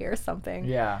Chloe" or something.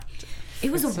 yeah.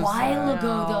 It was It's a so while sad.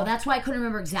 ago, though. That's why I couldn't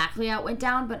remember exactly how it went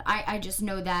down. But I just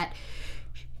know that,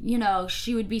 you know,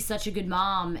 she would be such a good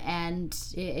mom, and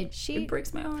it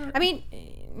breaks my heart. I mean,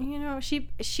 you know,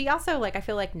 she also like I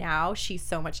feel like now she's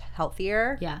so much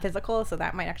healthier, physical, so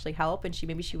that might actually help. And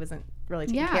maybe she wasn't really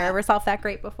taking care of herself that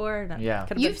great before. And that could have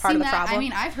been You've part seen of the that. problem. I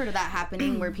mean, I've heard of that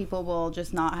happening where people will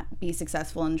just not be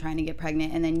successful in trying to get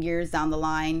pregnant, and then years down the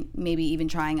line, maybe even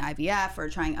trying IVF or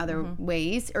trying other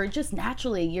ways, or just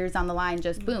naturally years down the line,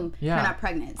 just boom, Yeah. you're not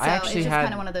pregnant. So I it's actually just had-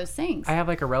 kind of one of those things. I have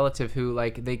like a relative who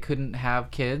like they couldn't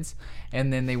have kids,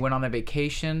 and then they went on a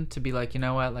vacation to be like, you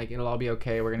know what, like it'll all be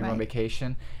okay. We're gonna go on Right.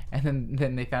 vacation, and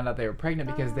then they found out they were pregnant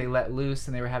because they let loose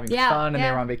and they were having Yeah, fun and they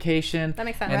yeah. were on vacation. That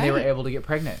makes sense. And they were Right. able to get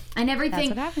pregnant. And everything. That's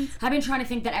what happens. I've been trying to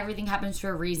think that everything happens for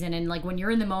a reason, and like when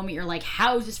you're in the moment, you're like,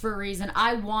 "How is this for a reason?"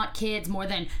 I want kids more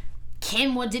than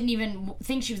Kim didn't even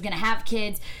think she was gonna have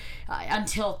kids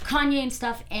until Kanye and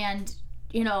stuff. And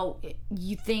you know,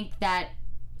 you think that,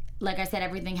 like I said,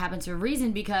 everything happens for a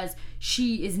reason because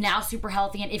she is now super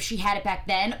healthy, and if she had it back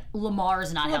then, Lamar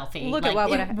is not healthy. Look like, at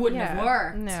what it wouldn't have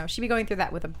worked. No, she'd be going through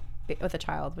that with a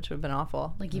child, which would have been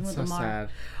awful. Like even That's with so Lamar. sad.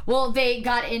 Well, they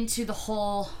got into the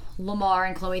whole Lamar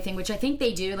and Chloe thing, which I think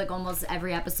they do like almost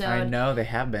every episode. I know they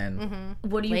have been.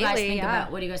 What do you guys Lately, think yeah.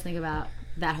 about? What do you guys think about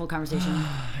that whole conversation?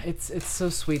 It's so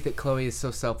sweet that Chloe is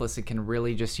so selfless and can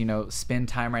really just, you know, spend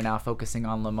time right now focusing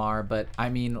on Lamar. But I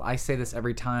mean, I say this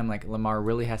every time, like Lamar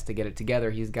really has to get it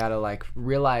together. He's got to like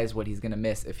realize what he's gonna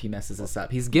miss if he messes this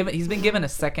up. He's been given a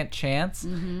second chance,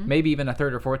 maybe even a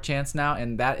third or fourth chance now,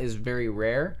 and that is very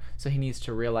rare. So he needs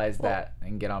to realize that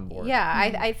and get on board. Yeah,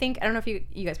 I think, I don't know if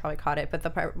you guys probably caught it, but the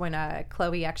part when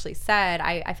Chloe actually said,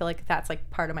 I feel like that's like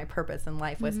part of my purpose in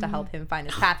life was to help him find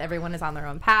his path. Everyone is on their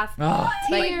own path. Oh.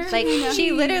 Like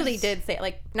she literally did say,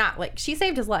 like, not like she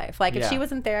saved his life. Like if Yeah. she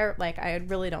wasn't there, like I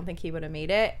really don't think he would have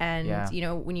made it. And Yeah. you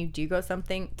know, when you do go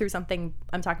through something,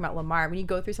 I'm talking about Lamar, when you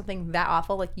go through something that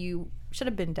awful, like you should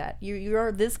have been dead.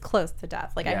 You're this close to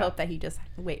death. Like I Yeah. hope that he just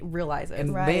realizes.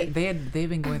 And Right. they've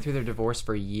been going through their divorce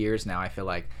for years now. I feel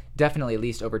like definitely at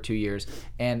least over 2 years,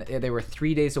 and they were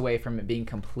 3 days away from it being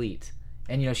complete.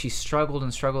 And you know she struggled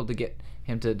to get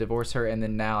him to divorce her, and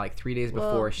then now like 3 days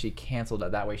before she canceled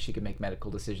it. That way she could make medical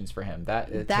decisions for him.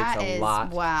 That takes a lot.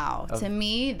 Wow. To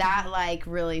me, that like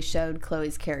really showed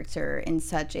Chloe's character in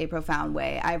such a profound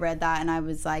way. I read that and I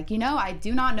was like, you know, I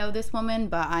do not know this woman,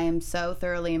 but I am so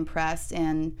thoroughly impressed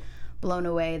and blown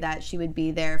away that she would be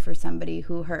there for somebody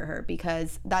who hurt her,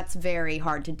 because that's very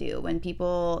hard to do when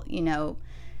people, you know,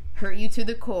 hurt you to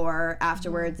the core.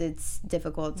 Afterwards, it's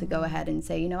difficult to go ahead and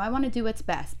say, you know, I want to do what's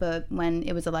best. But when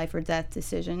it was a life or death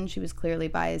decision, she was clearly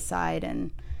by his side, and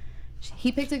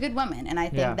he picked a good woman. And I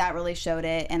think that really showed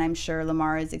it. And I'm sure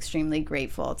Lamar is extremely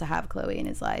grateful to have Chloe in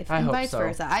his life, I and hope vice so.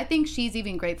 versa. I think she's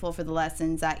even grateful for the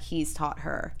lessons that he's taught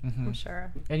her. I'm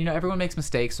sure. And you know everyone makes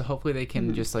mistakes, so hopefully they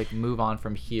can just like move on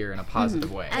from here in a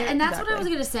positive way. And that's what I was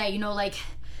gonna say. You know, like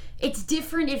it's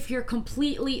different if you're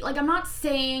completely like, I'm not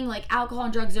saying like alcohol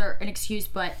and drugs are an excuse,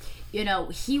 but you know,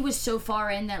 he was so far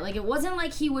in that like it wasn't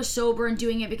like he was sober and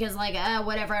doing it because like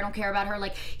whatever, I don't care about her.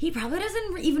 Like he probably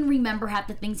doesn't even remember half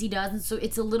the things he does, and so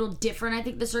it's a little different, I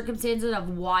think, the circumstances of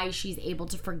why she's able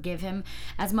to forgive him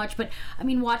as much. But I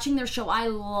mean, watching their show, I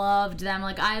loved them.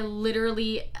 Like I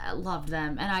literally loved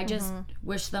them, and I just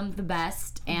wish them the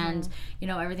best. And you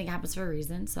know, everything happens for a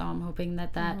reason, so I'm hoping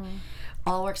that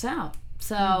all works out.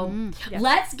 So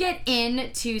let's get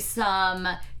into some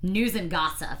news and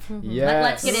gossip. Yes.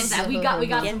 Let's get into that. We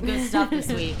got some good stuff this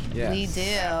week. Yes. We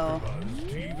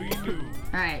do.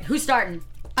 All right, who's starting?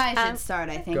 I should start,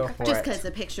 I think, Go for just it. because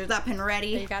the picture's up and ready.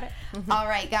 You got it? All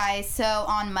right, guys. So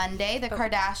on Monday, the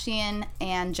Kardashian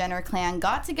and Jenner clan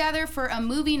got together for a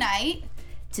movie night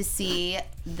to see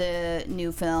the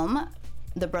new film,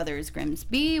 The Brothers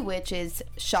Grimsby, which is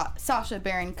Sacha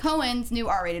Baron Cohen's new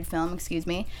R-rated film,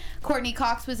 Courtney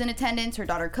Cox was in attendance, her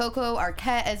daughter Coco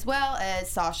Arquette, as well as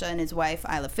Sacha and his wife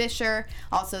Isla Fisher.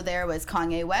 Also there was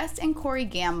Kanye West and Corey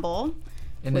Gamble.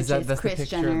 And which that's the Kris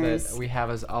picture Jenner's. that we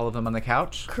have as all of them on the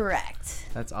couch? Correct.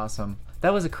 That's awesome.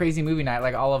 That was a crazy movie night.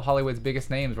 Like all of Hollywood's biggest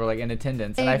names were like in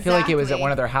attendance, and I feel like it was at Exactly.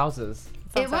 one of their houses.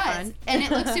 It so was, fun. and it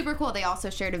looked super cool. They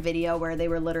also shared a video where they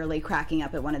were literally cracking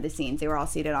up at one of the scenes. They were all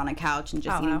seated on a couch and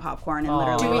just Oh, eating wow. popcorn and Aw.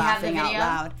 literally Do we have the laughing out video?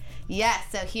 loud. Yes,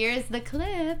 so here's the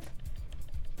clip.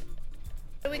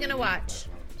 What are we gonna watch?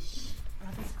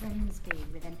 Brothers Grimsby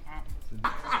with an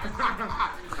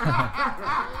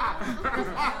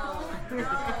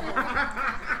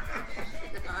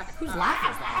Whose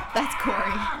laugh is that? That's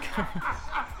Corey.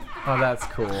 Oh, that's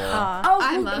cool.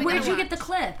 I Oh, love where'd it. you get the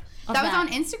clip? of That was on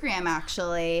Instagram,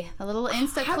 actually. A little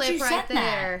Insta How'd clip you right send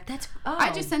there. that? That's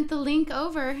I just sent the link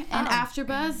over, and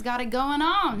AfterBuzz got it going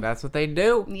on. That's what they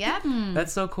do. Yep.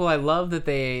 That's so cool. I love that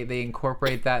they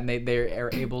incorporate that, and they are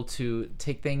able to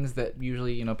take things that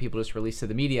usually people just release to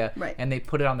the media, Right. and they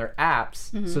put it on their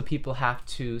apps, so people have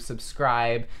to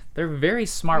subscribe. They're very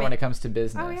smart when it comes to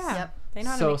business. Oh yeah. Yep. They know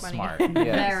how to So make money. smart.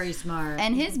 Yes. Very smart.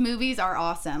 And his movies are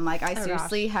awesome. Like, I gosh.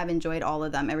 seriously have enjoyed all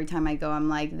of them. Every time I go, I'm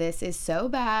like, this is so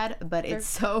bad, but it's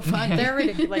so funny. They're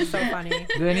ridiculous, so funny.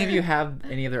 Do any of you have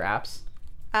any of their apps?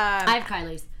 I have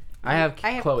Kylie's. I have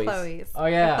Chloe's. Oh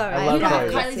yeah, Chloe's. I love You don't have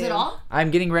Chloe's. Kylie's at all?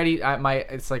 I'm getting ready.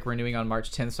 It's like renewing on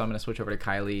March 10th, so I'm gonna switch over to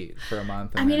Kylie for a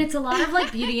month. I mean, it's a lot of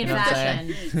like beauty and You know what I'm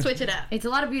fashion. Switch it up. It's a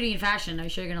lot of beauty and fashion. Are you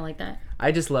sure you're gonna like that?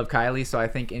 I just love Kylie, so I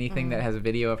think anything that has a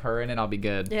video of her in it, I'll be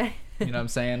good. Yeah. You know what I'm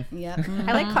saying? Yep.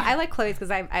 I like Chloe's because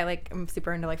I'm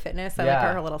super into like fitness. I like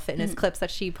Yeah. her little fitness clips that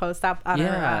she posts up on her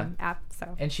Yeah. app.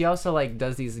 So And she also like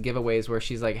does these giveaways where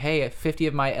she's like, "Hey, 50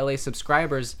 of my LA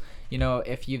subscribers,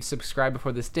 if you've subscribed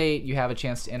before this date, you have a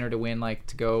chance to enter to win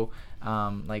to go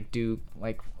like do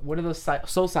like what are those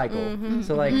Soul Cycle?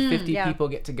 So like 50 people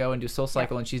get to go and do Soul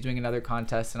Cycle, and she's doing another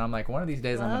contest, and I'm like, one of these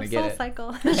days I'm gonna get Soul it.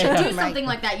 Cycle. You should do something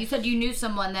like that. You said you knew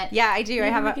someone that. Yeah, I do. Maybe I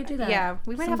have we could do that. Yeah,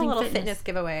 we might have a Something little fitness. fitness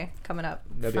giveaway coming up.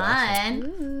 That'd be awesome.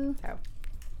 Fun. So.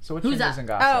 So what's Who's your up? news and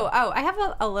gossip? I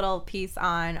have a little piece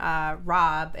on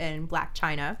Rob and Blac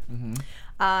Chyna.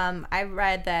 I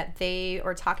read that they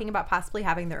are talking about possibly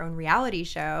having their own reality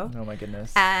show. Oh my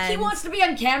goodness. And He wants to be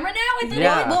on camera now. I think.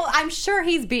 Yeah. Well, I'm sure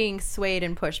he's being swayed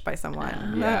and pushed by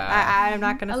someone. Yeah. I'm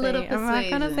not gonna little say. I'm not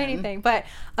gonna say persuasion. anything. But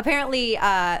apparently,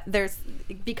 there's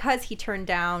because he turned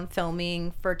down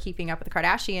filming for Keeping Up with the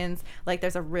Kardashians. Like,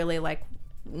 there's a really like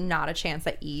not a chance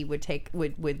that E would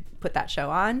put that show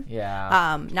on.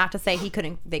 Yeah. Not to say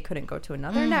they couldn't go to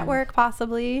another network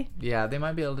possibly. Yeah, they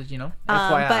might be able to, FYI.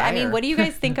 But I mean, or- what do you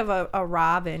guys think of a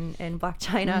Rob and Blac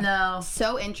Chyna? No.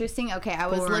 So interesting. Okay, I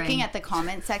was Boring. looking at the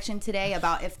comment section today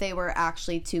about if they were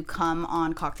actually to come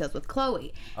on Cocktails with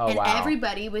Chloe. And wow.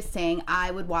 everybody was saying I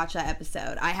would watch that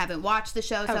episode. I haven't watched the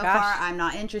show so gosh. far. I'm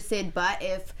not interested, but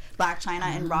if Blac Chyna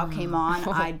and Rob came on,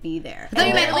 I'd be there. I thought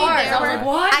you meant Literally, ours. there I was were- like,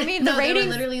 what? I mean, the No, they were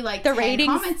ratings, literally like the 10 ratings,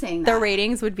 commenting the that.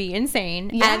 ratings would be insane,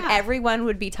 and Yeah. everyone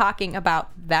would be talking about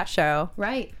that show.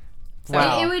 Right.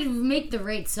 Wow. It would make the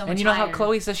rate so much And you know how higher.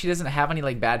 Chloe says she doesn't have any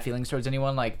like bad feelings towards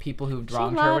anyone, like people who've She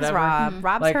wronged her or loves whatever. Rob.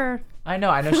 Rob's Like, her. I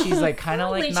know she's like kind of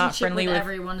like not Relationship friendly with.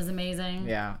 everyone is amazing.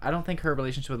 Yeah, I don't think her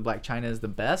relationship with Blac Chyna is the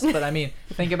best, but I mean,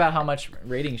 think about how much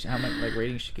ratings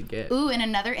she could get. Ooh, and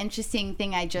another interesting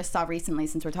thing I just saw recently,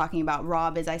 since we're talking about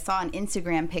Rob, is I saw an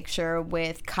Instagram picture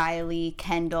with Kylie,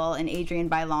 Kendall, and Adrienne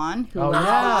Bailon, who Oh,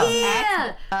 was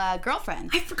yeah. Yeah. girlfriend.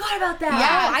 I forgot about that.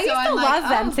 Yeah. I so used to I'm like, love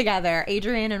them oh. together,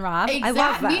 Adrienne and Rob. I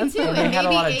love them. Me too. And they And had a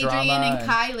maybe lot of Adrienne drama and and-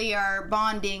 Kylie are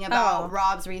bonding about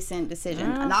Rob's recent decision.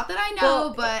 Not that I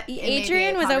know, but it may be a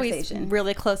Adrienne was always conversation.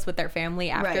 really close with their family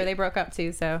after Right. they broke up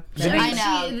too. So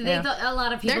I know. They thought, a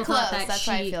lot of people They're thought close. that That's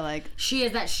she, what I feel like. she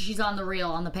is that she's on the Real,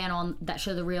 on the panel on that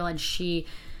show, The Real, and she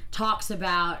talks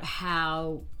about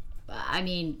how, I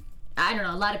mean, I don't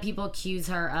know, a lot of people accuse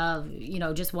her of,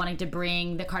 just wanting to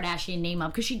bring the Kardashian name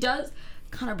up because she does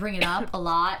kind of bring it up a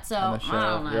lot. So On the show, I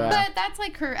don't know. yeah. But that's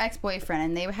like her ex-boyfriend,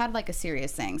 and they had like a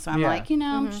serious thing. So I'm Yeah. like,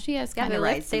 she has kind they of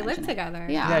rights. live to mention it. together.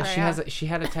 Yeah. Yeah, she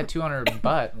had a tattoo on her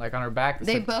butt, like on her back. that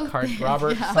They said both-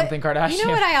 Robert yeah. something Kardashian. You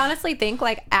know what I honestly think?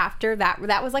 Like after that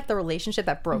was like the relationship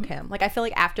that broke him. Like I feel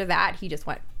like after that he just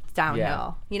went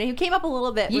downhill. Yeah. He came up a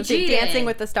little bit He with the cheated. Dancing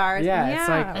with the Stars. Yeah, it's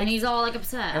like- And he's all like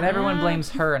upset. And everyone blames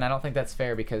her, and I don't think that's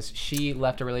fair because she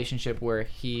left a relationship where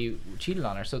he cheated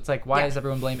on her. So it's like, why does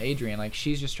everyone blame Adrienne? Like,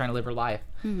 she's just trying to live her life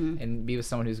and be with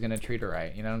someone who's going to treat her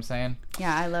right. You know what I'm saying?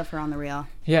 Yeah, I love her on The Real.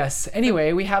 Yes.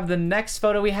 Anyway, we have the next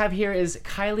photo we have here is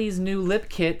Kylie's new lip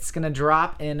kit's going to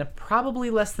drop in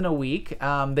probably less than a week.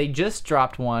 They just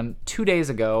dropped one 2 days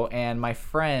ago, and my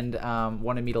friend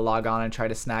wanted me to log on and try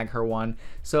to snag her one.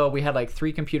 So we had like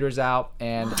 3 computers out,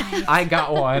 and I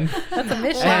got one. That's a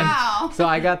mission. Wow. So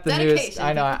I got the Dedication. newest.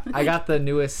 I know. I got the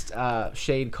newest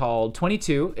shade called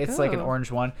 22. It's like an Ooh. orange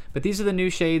one, but these are the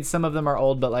new shades. Some of them are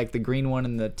old, but like the green one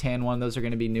and the tan one, those are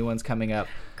going to be new ones coming up.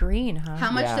 Green, huh?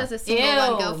 How much Yeah. does a single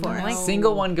one go Ew, for? no.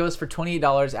 Single one goes for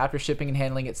 $28. After shipping and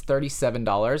handling, it's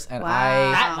 $37. And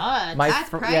Wow. That much. That's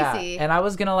pricey. and I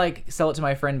was gonna like sell it to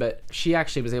my friend, but she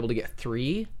actually was able to get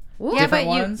 3 Yeah, different but you-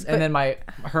 ones, but- and then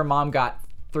her mom got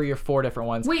 3 or 4 different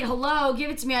ones. Wait, hello, give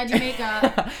it to me. I do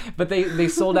makeup. But they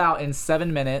sold out in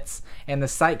 7 minutes, and the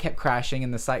site kept crashing,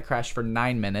 and the site crashed for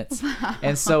 9 minutes.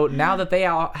 And so now that they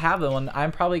all have the one,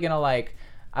 I'm probably gonna like,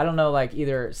 I don't know, like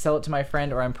either sell it to my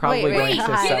friend or I'm probably Wait, going to give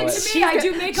sell Give it it. to me. I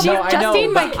do makeup. No, I know,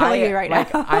 Justine might but kill you right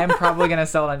like, now. I am probably gonna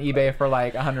sell it on eBay for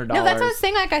like $100. No, that's what I was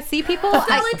saying. Like I see people.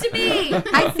 Sell it to me.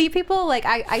 I see people like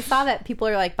I saw that people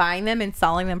are like buying them and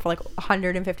selling them for like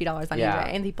 $150 on Yeah.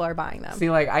 eBay, and people are buying them. See,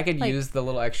 like I could Like- use the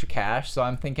little extra cash, so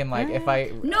I'm thinking like if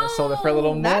I sold it for a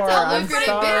little more, That's a I'm lucrative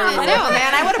sorry. business. I know,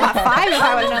 man. I would have bought 5 if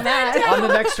I would have done that. On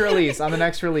the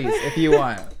next release, if you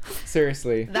want.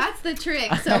 Seriously. That's the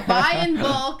trick. So buy in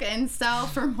bulk and sell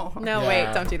for more. No, Yeah.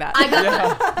 wait, don't do that. I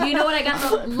got you know what? I got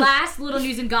the last little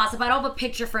news and gossip. I don't have a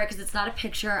picture for it because it's not a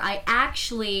picture. I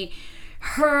actually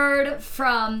heard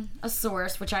from a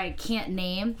source which I can't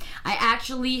name. I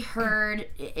actually heard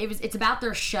it's about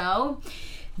their show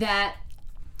that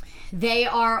they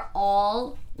are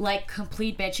all like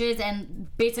complete bitches, and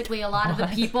basically a lot of the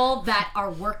people that are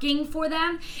working for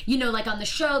them, like on the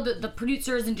show, the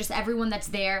producers and just everyone that's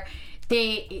there,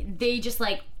 they just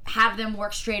like have them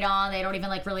work straight on. They don't even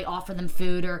like really offer them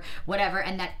food or whatever,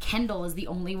 and that Kendall is the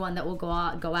only one that will go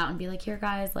out and be like, here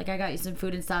guys, like I got you some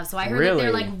food and stuff. So I heard that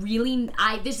they're like really,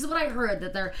 this is what I heard,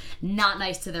 that they're not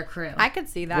nice to their crew. I could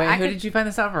see that. Wait, I who could, did you find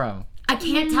this out from? I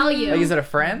can't tell you. Like, is it a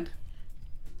friend?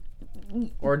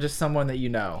 Or just someone that you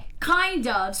know? Kind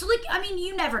of. So, like, I mean,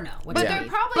 you never know. But they're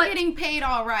probably getting paid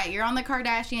all right. You're on the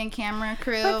Kardashian camera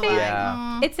crew.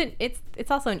 But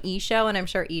It's also an E show, and I'm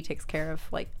sure E takes care of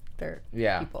like their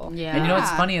people. Yeah. And you know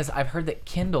what's funny is I've heard that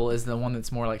Kendall is the one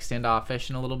that's more like standoffish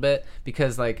in a little bit,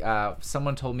 because like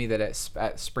someone told me that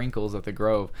at Sprinkles at the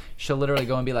Grove, she'll literally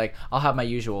go and be like, I'll have my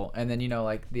usual, and then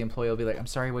like the employee will be like, I'm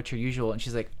sorry, what's your usual? And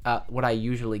she's like, what I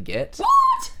usually get.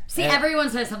 What? See, And everyone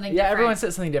says something different. Yeah, everyone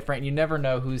says something different, and you never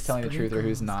know who's telling the truth or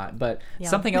who's not. But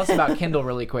something else about Kendall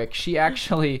really quick, she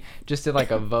actually just did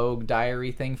like a Vogue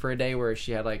diary thing for a day where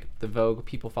she had like the Vogue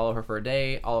people follow her for a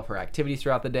day, all of her activities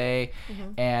throughout the day,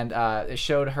 and it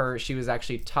showed her, she was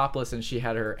actually topless and she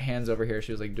had her hands over here.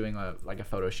 She was like doing a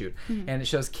photo shoot. And it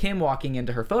shows Kim walking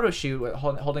into her photo shoot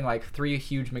holding like 3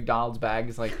 huge McDonald's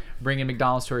bags, like bringing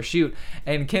McDonald's to her shoot.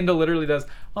 And Kendall literally does,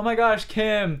 oh my gosh,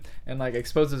 Kim, and like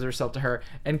exposes herself to her.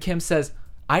 And Kim says,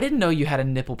 I didn't know you had a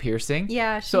nipple piercing.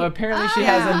 Yeah. So apparently she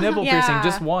has a nipple piercing,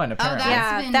 just one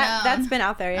apparently. That's been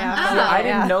out there. Yeah. So I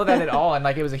didn't know that at all, and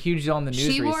like it was a huge deal in the news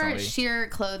recently. She wore sheer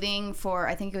clothing for,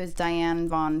 I think it was Diane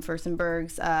von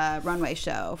Furstenberg's runway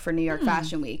show for New York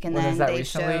Fashion Week, and then they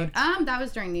showed that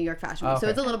was during New York Fashion Week, so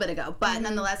it's a little bit ago. But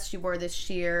nonetheless, she wore this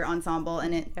sheer ensemble,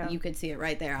 and you could see it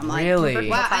right there. I'm like, really?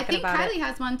 Wow, I think Kylie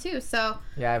has one too. So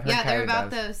yeah, I've heard Kylie they're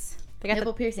about does. those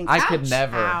nipple piercings. I could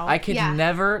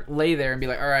never lay there and be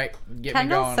like, all right, get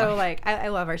Kendall's me going. so like, I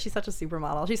love her. She's such a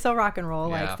supermodel. She's so rock and roll,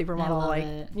 like supermodel, like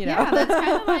you know. Yeah, that's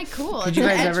kind of like cool. Could you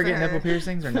guys ever get nipple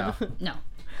piercings or no? No.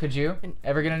 Could you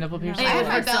ever get a nipple piercing? I had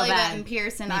my belly so button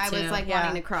pierced, and I was like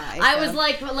wanting to cry. I was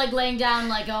like laying down,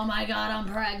 like, oh my god, I'm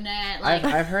pregnant. Like,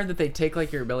 I've heard that they take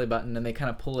like your belly button and they kind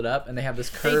of pull it up, and they have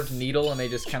this curved needle, and they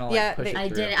just kind of like push it through. I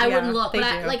did. I wouldn't look, but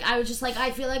I was just like,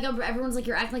 I feel like everyone's like,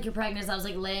 you're acting like you're pregnant. So I was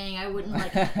like laying. I wouldn't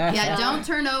like. Don't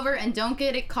turn over and don't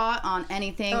get it caught on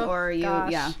anything or you.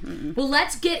 Gosh. Yeah. Well,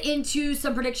 let's get into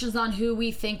some predictions on who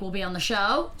we think will be on the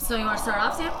show. So you want to start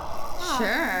off, Sam?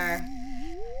 Sure.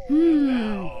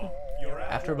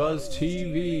 AfterBuzz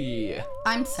TV.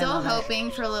 I'm still hoping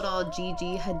for a little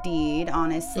Gigi Hadid,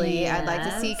 honestly. Yes. I'd like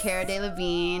to see Cara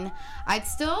Delevingne.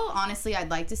 I'd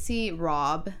like to see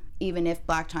Rob, even if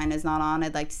Blac Chyna's not on.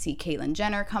 I'd like to see Caitlyn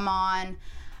Jenner come on.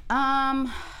 I'm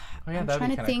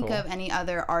trying to think of any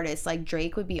other artists. Like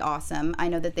Drake would be awesome. I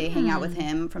know that they hang out with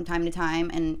him from time to time,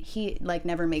 and he like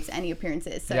never makes any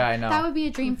appearances. So I know. That would be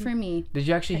a dream for me. Did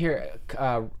you actually hear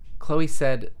Chloe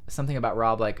said something about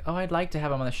Rob, like, oh, I'd like to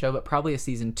have him on the show, but probably a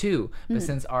season 2. But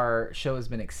since our show has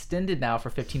been extended now for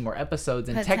 15 more episodes,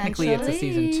 and technically it's a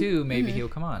season 2, maybe he'll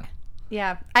come on.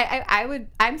 Yeah,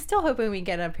 I'm still hoping we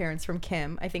get an appearance from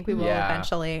Kim. I think we will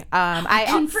eventually.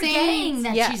 I'm forgetting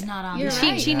that she's not on.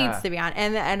 She needs to be on,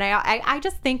 and I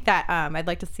just think that I'd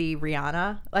like to see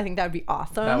Rihanna. I think that would be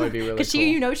awesome. That would be really cool.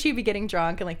 Because she'd be getting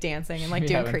drunk and like dancing and like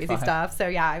doing crazy stuff. So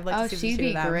yeah, I'd like to see she'd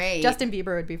be great. Justin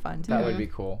Bieber would be fun too. That would be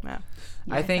cool. Yeah.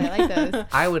 I think I like those.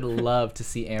 I would love to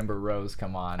see Amber Rose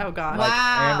come on. Oh god. Like,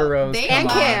 Wow. Amber Rose And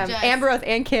Kim, Amber Rose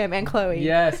and Kim and Chloe.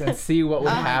 Yes, and see what would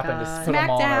happen to put them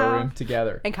all in a room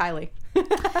together. And Kylie.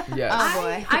 Yes. Oh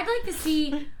boy. I'd like to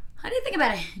see. How do you think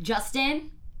about it,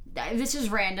 Justin? This is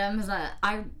random.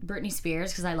 Britney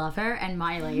Spears because I love her, and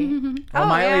Miley.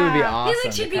 Miley would be awesome. I feel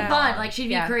like she'd be fun. Like she'd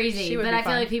be crazy. She would but be I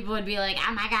feel fun. like people would be like,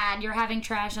 "Oh my god, you're having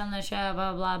trash on the show,"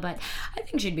 blah blah. But I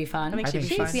think she'd be fun. I think she's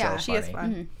so she is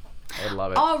funny. fun. I would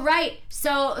love it. All right.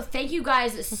 So thank you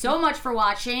guys so much for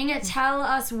watching. Tell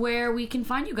us where we can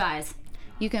find you guys.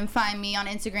 You can find me on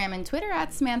Instagram and Twitter at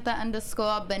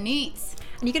Samantha_Benitez.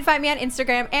 And you can find me on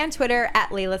Instagram and Twitter at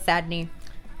Layla Sadney.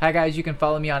 Hi guys, you can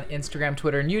follow me on Instagram,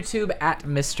 Twitter, and YouTube at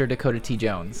Mr. Dakota T.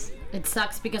 Jones. It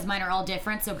sucks because mine are all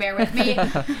different, so bear with me.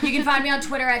 You can find me on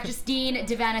Twitter at Justine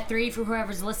Divana3. For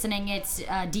whoever's listening, it's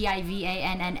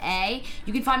Divanna.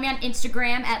 You can find me on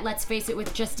Instagram at Let's Face It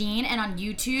with Justine, and on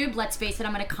YouTube, Let's Face It.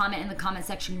 I'm going to comment in the comment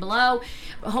section below.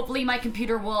 Hopefully my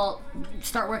computer will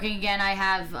start working again. I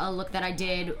have a look that I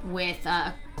did with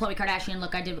Khloe Kardashian,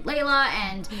 look I did with Layla,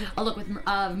 and a look with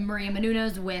Maria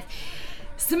Menounos with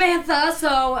Samantha,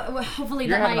 so hopefully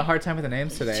You're having a hard time with the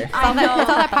names today. I know. It's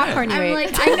all that popcorn you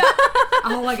ate. I know.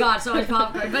 Oh my god, so much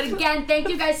popcorn. But again, thank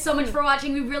you guys so much for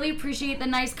watching. We really appreciate the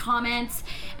nice comments.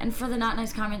 And for the not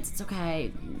nice comments, it's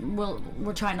okay.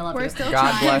 We're trying to love you. We're still God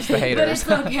trying. bless the haters.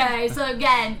 But it's okay. So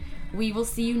again, we will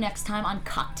see you next time on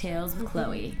Cocktails with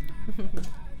Chloe.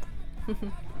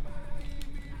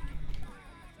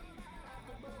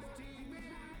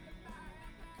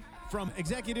 From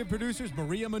executive producers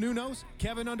Maria Menounos,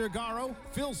 Kevin Undergaro,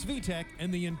 Phil Svitek,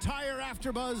 and the entire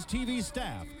AfterBuzz TV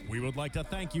staff, we would like to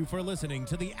thank you for listening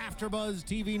to the AfterBuzz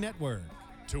TV network.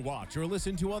 To watch or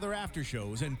listen to other after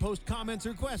shows and post comments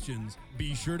or questions,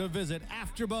 be sure to visit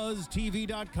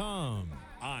AfterBuzzTV.com.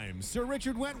 I'm Sir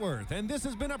Richard Wentworth, and this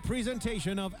has been a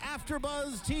presentation of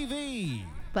AfterBuzz TV.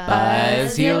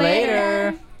 Buzz you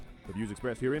later. The views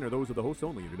expressed herein are those of the hosts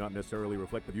only and do not necessarily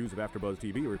reflect the views of AfterBuzz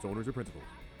TV or its owners or principals.